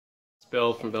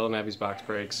Bill from Bill and Abby's Box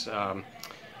Breaks.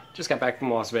 Just got back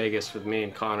from Las Vegas with me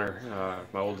and Connor.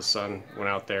 My oldest son went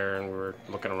out there and we were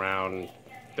looking around and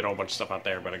did a whole bunch of stuff out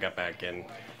there, but I got back and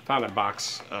found a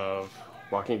box of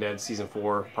Walking Dead Season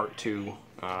 4 Part 2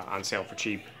 on sale for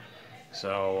cheap.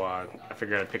 So I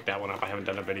figured I'd pick that one up. I haven't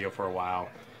done a video for a while.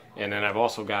 And then I've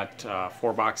also got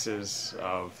 4 boxes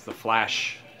of The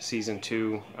Flash Season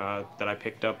 2 that I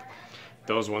picked up.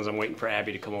 Those ones I'm waiting for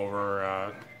Abby to come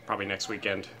over probably next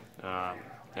weekend.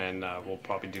 And we'll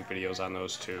probably do videos on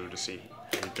those too to see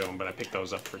how you're doing. But I picked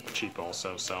those up for cheap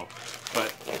also. So,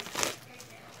 but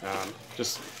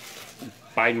just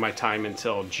biding my time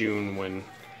until June when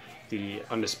the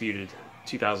Undisputed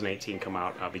 2018 come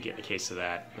out. I'll be getting a case of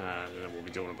that, and then we'll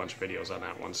be doing a bunch of videos on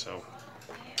that one. So,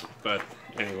 but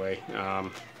anyway,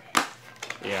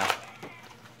 yeah.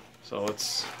 So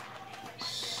let's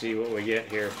see what we get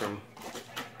here from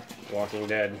Walking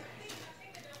Dead.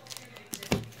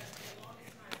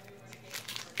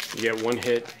 You get one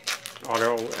hit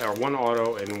auto, or one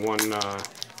auto, and one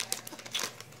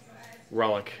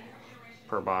relic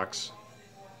per box,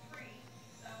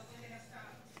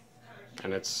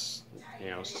 and it's, you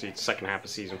know, see, it's second half of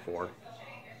season 4.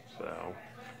 So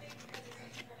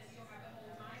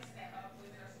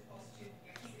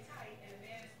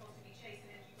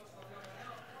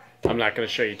I'm not going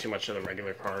to show you too much of the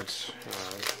regular cards.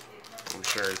 I'm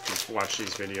sure if you've watched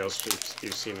these videos,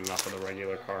 you've seen enough of the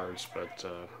regular cards, but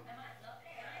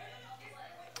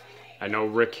I know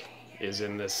Rick is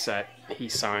in this set. He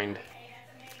signed,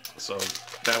 so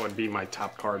that would be my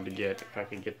top card to get if I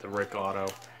could get the Rick auto.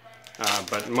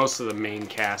 But most of the main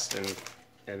cast in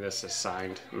this is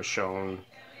signed. Michonne,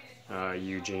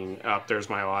 Eugene. Oh, there's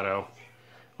my auto.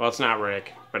 Well, it's not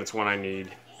Rick, but it's one I need.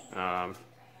 Got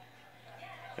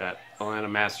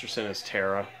Alana Masterson as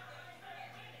Tara.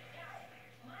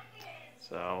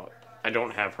 So I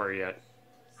don't have her yet,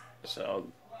 so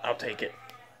I'll take it.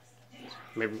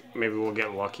 Maybe we'll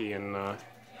get lucky and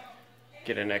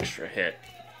get an extra hit.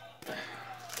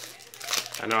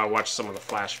 I know I watched some of the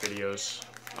Flash videos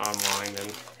online,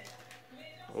 and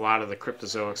a lot of the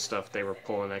Cryptozoic stuff, they were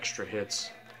pulling extra hits.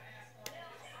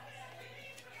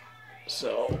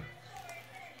 So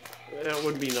that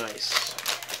would be nice.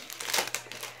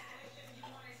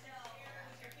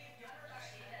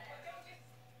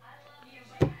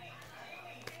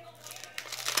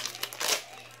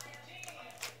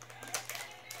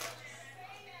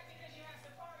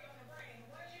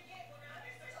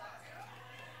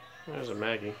 There's a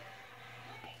Maggie.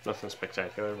 Nothing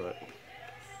spectacular, but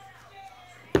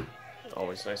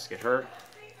always nice to get her.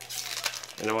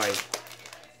 I know I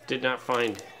did not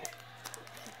find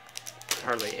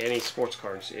hardly any sports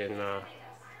cards in...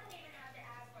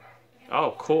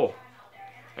 Oh, cool.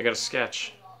 I got a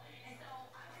sketch.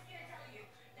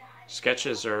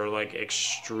 Sketches are like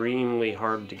extremely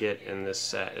hard to get in this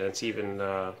set, and it's even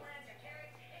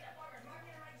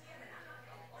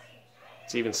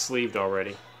sleeved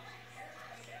already.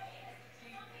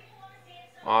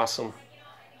 Awesome.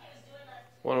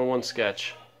 101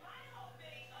 sketch.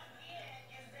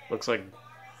 Looks like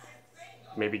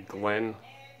maybe Glenn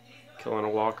killing a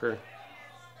walker.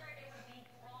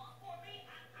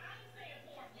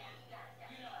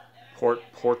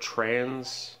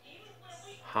 Portrans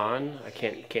Han. I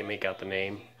can't make out the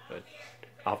name, but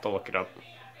I'll have to look it up.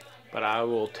 But I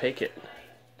will take it.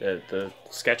 The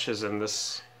sketches in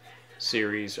this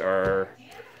series are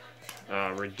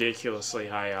ridiculously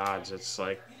high odds. It's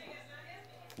like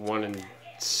 1 in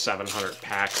 700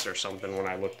 packs or something when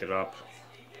I looked it up.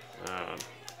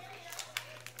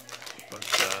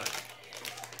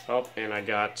 Oh, and I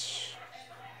got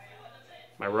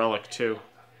my relic too.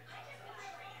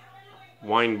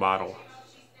 Wine bottle.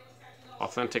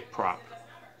 Authentic prop.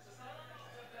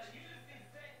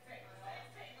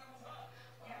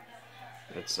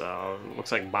 It's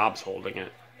looks like Bob's holding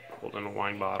it, holding a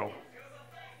wine bottle.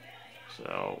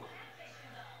 So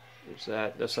there's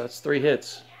that. That's 3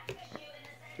 hits.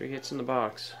 3 hits in the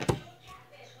box.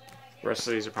 The rest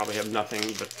of these will probably have nothing,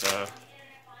 but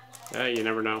yeah, you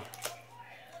never know.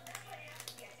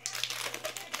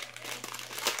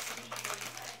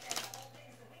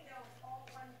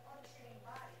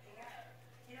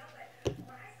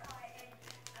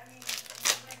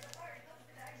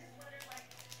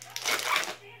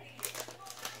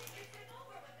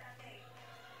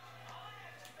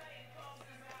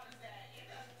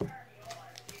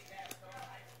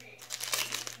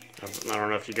 I don't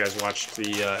know if you guys watched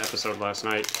the episode last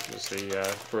night. It was the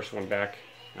first one back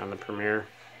on the premiere.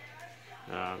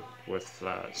 with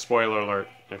spoiler alert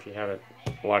if you haven't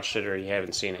watched it or you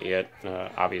haven't seen it yet.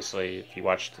 Obviously, if you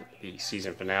watched the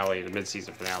season finale, the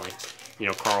mid-season finale, you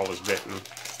know Carl was bitten.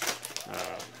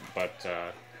 But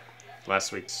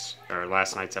last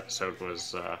night's episode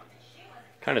was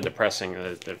kind of depressing.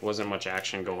 There wasn't much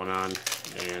action going on,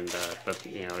 and but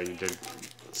you know you did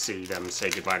see them say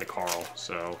goodbye to Carl.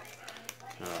 So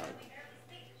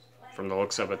from the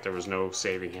looks of it, there was no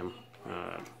saving him.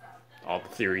 All the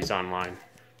theories online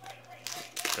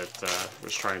that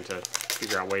was trying to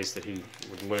figure out ways that he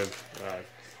would live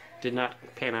did not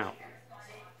pan out.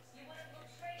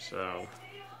 So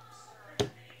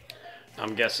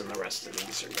I'm guessing the rest of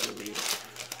these are going to be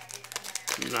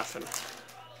nothing.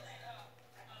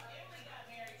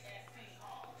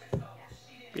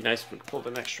 Be nice if we pulled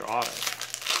an extra auto,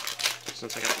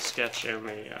 since I got the sketch and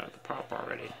the prop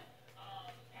already.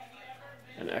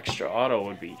 An extra auto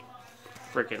would be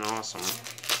freaking awesome.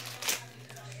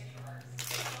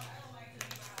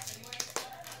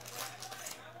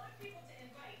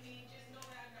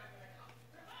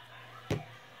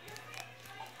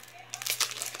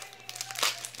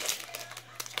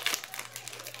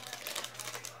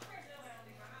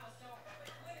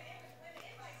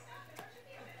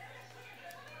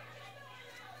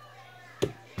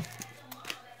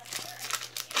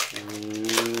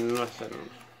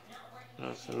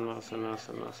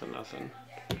 Nothing.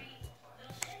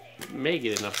 May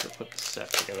get enough to put the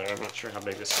set together. I'm not sure how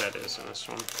big the set is in this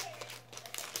one.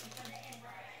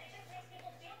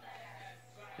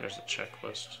 There's the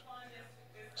checklist.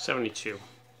 72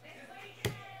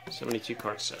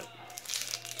 card set.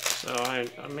 So I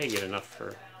may get enough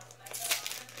for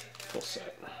full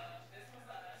set.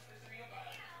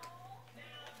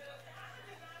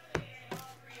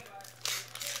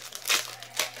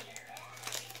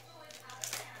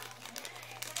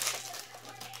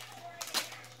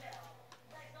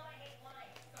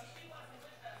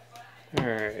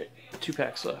 Alright, 2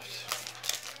 packs left.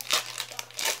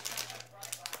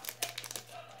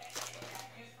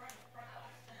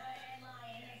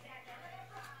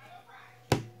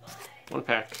 One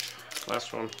pack,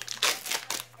 last one.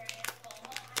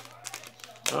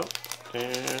 Oh,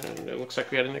 and it looks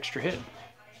like we had an extra hit.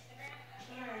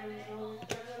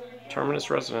 Terminus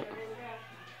Resident.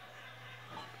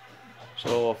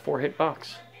 So a 4-hit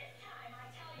box.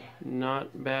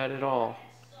 Not bad at all.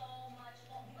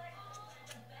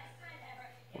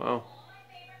 Wow.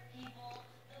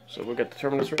 So we got the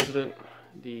Terminus Resident,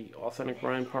 the Authentic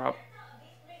Brian prop,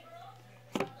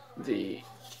 the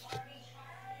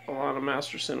Alana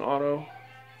Masterson auto,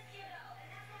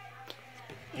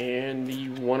 and the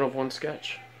 1/1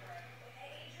 sketch.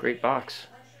 Great box.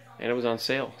 And it was on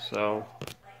sale, so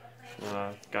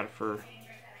got it for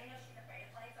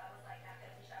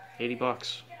 80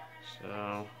 bucks.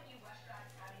 So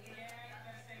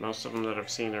most of them that I've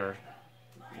seen are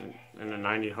in the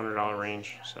 $90 to $100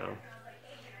 range, so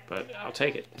but I'll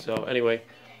take it. So anyway,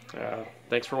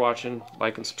 thanks for watching.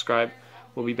 Like and subscribe.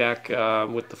 We'll be back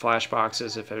with the flash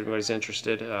boxes if anybody's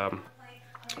interested.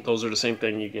 Those are the same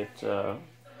thing. You get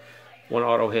 1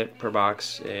 auto hit per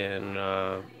box and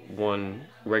 1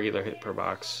 regular hit per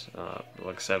box.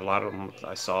 Like I said, a lot of them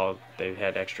I saw they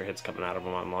had extra hits coming out of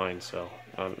them online, so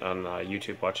on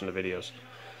YouTube watching the videos.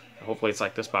 Hopefully it's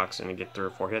like this box and you get 3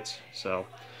 or 4 hits. So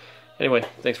anyway,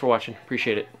 thanks for watching.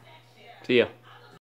 Appreciate it. See ya.